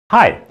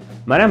Hi,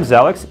 my name is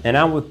Alex and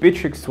I'm with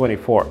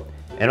Bitrix24,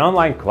 an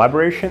online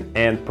collaboration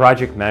and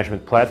project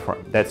management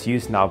platform that's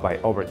used now by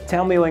over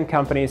 10 million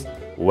companies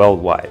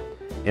worldwide.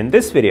 In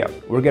this video,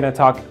 we're going to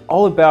talk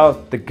all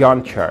about the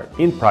Gantt chart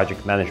in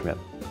project management.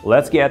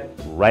 Let's get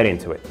right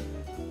into it.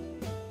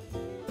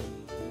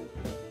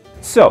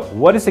 So,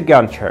 what is a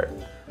Gantt chart?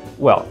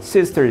 Well,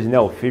 since there is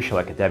no official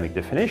academic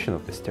definition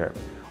of this term,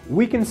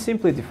 we can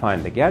simply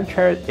define the Gantt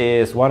chart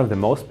as one of the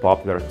most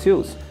popular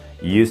tools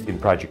used in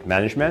project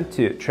management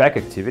to track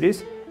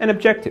activities and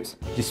objectives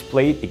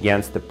displayed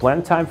against the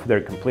planned time for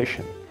their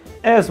completion,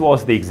 as well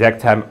as the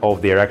exact time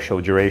of their actual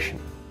duration.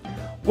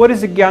 What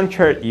is a Gantt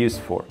chart used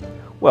for?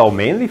 Well,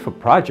 mainly for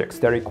projects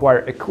that require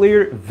a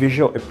clear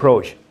visual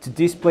approach to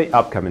display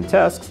upcoming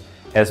tasks,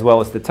 as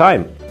well as the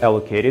time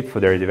allocated for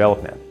their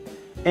development,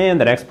 and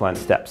the next planned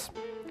steps.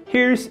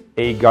 Here's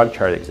a Gantt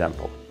chart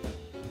example.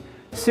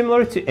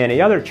 Similar to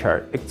any other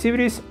chart,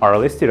 activities are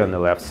listed on the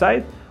left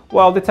side,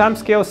 while the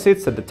timescale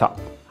sits at the top.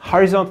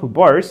 Horizontal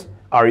bars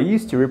are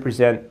used to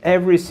represent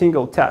every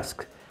single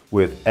task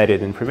with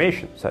added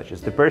information, such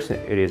as the person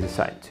it is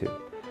assigned to,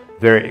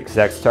 their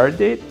exact start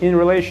date in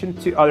relation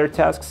to other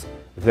tasks,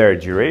 their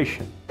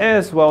duration,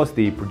 as well as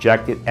the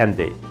projected end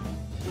date.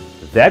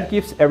 That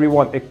gives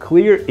everyone a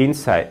clear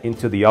insight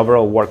into the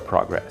overall work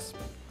progress.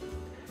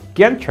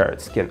 Gantt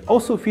charts can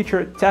also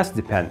feature task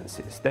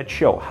dependencies that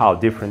show how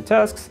different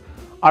tasks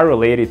are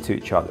related to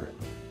each other.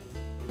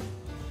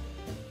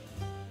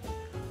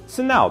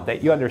 So now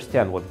that you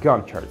understand what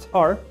Gantt charts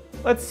are,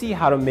 let's see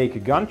how to make a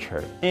Gantt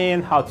chart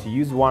and how to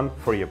use one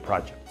for your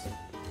projects.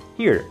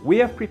 Here, we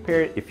have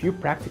prepared a few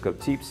practical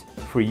tips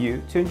for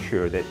you to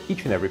ensure that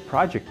each and every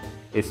project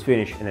is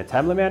finished in a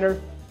timely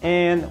manner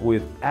and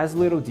with as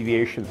little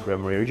deviation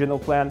from your original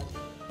plan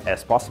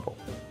as possible.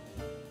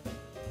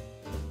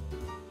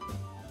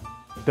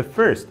 The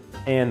first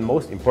and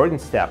most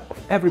important step of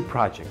every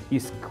project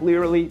is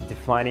clearly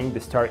defining the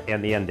start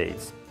and the end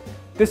dates.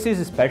 This is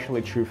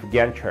especially true for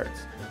Gantt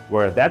charts,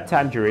 where that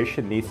time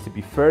duration needs to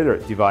be further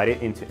divided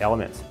into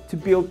elements to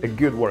build a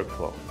good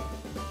workflow.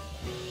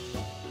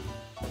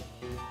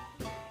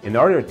 In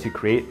order to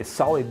create a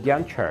solid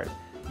Gantt chart,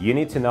 you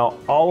need to know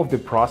all of the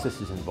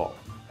processes involved,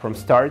 from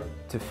start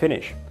to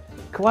finish.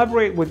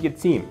 Collaborate with your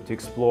team to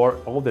explore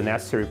all the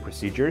necessary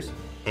procedures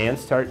and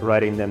start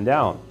writing them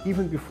down,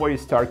 even before you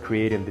start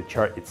creating the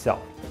chart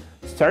itself.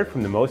 Start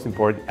from the most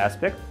important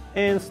aspect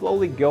and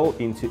slowly go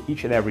into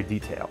each and every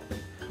detail.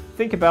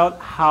 Think about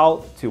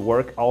how to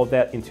work all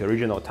that into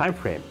original time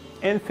frame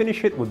and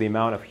finish it with the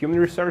amount of human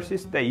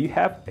resources that you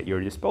have at your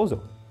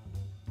disposal.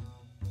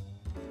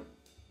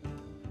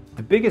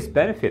 The biggest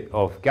benefit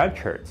of Gantt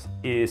charts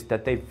is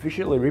that they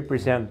visually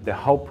represent the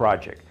whole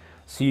project,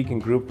 so you can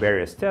group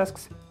various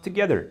tasks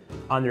together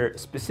under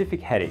specific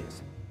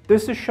headings.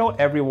 This will show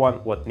everyone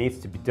what needs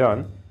to be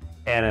done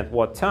and at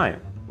what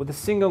time with a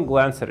single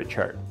glance at a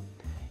chart.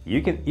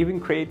 You can even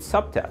create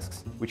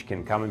subtasks, which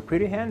can come in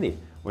pretty handy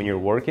when you're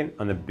working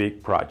on a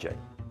big project.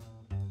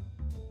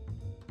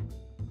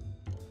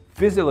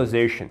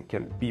 Visualization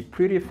can be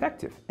pretty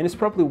effective and is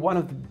probably one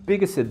of the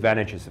biggest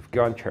advantages of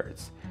Gantt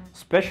charts,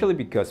 especially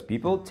because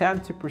people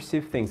tend to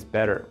perceive things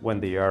better when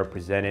they are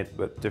presented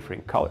with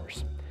different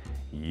colors.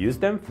 Use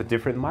them for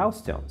different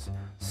milestones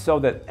so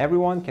that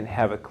everyone can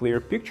have a clear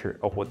picture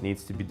of what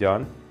needs to be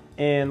done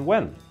and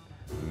when.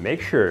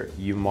 Make sure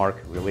you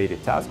mark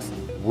related tasks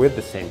with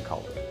the same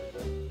color.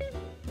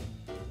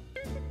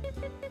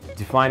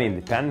 Defining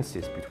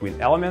dependencies between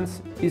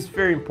elements is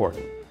very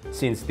important,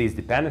 since these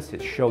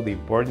dependencies show the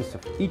importance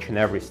of each and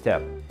every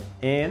step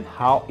and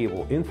how it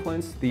will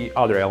influence the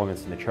other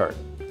elements in the chart.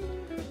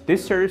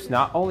 This serves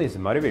not only as a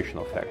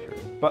motivational factor,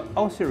 but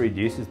also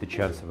reduces the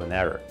chance of an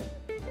error.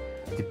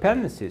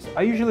 Dependencies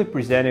are usually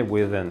presented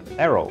with an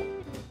arrow,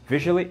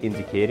 visually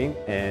indicating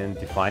and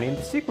defining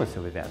the sequence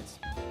of events.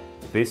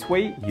 This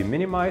way, you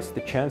minimize the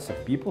chance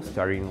of people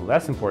starting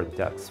less important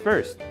tasks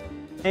first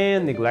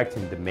and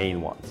neglecting the main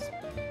ones.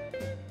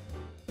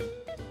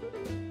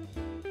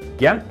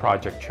 Gantt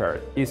project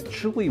chart is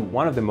truly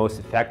one of the most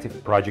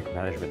effective project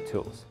management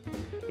tools.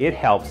 It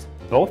helps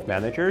both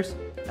managers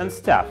and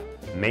staff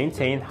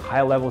maintain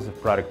high levels of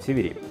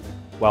productivity,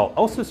 while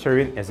also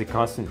serving as a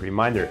constant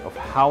reminder of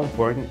how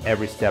important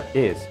every step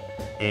is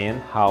and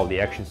how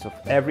the actions of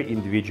every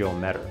individual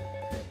matter.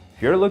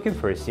 If you're looking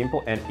for a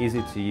simple and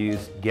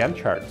easy-to-use Gantt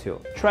chart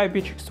tool, try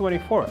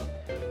Bitrix24.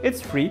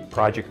 It's free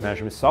project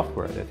management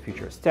software that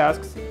features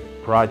tasks,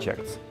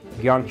 projects,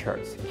 Gantt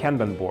charts,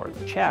 Kanban board,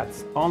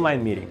 chats,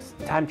 online meetings,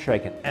 time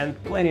tracking,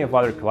 and plenty of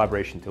other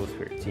collaboration tools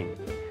for your team.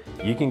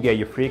 You can get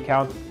your free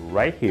account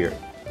right here,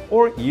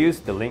 or use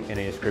the link in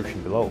the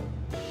description below.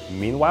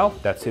 Meanwhile,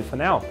 that's it for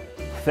now.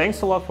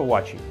 Thanks a lot for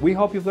watching. We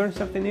hope you've learned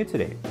something new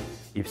today.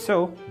 If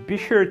so, be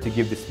sure to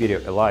give this video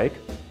a like,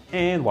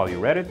 and while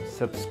you're at it,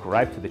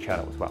 subscribe to the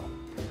channel as well.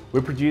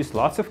 We produce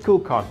lots of cool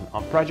content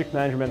on project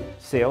management,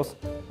 sales,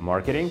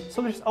 marketing,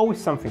 so there's always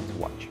something to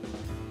watch.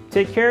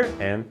 Take care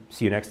and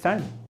see you next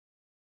time.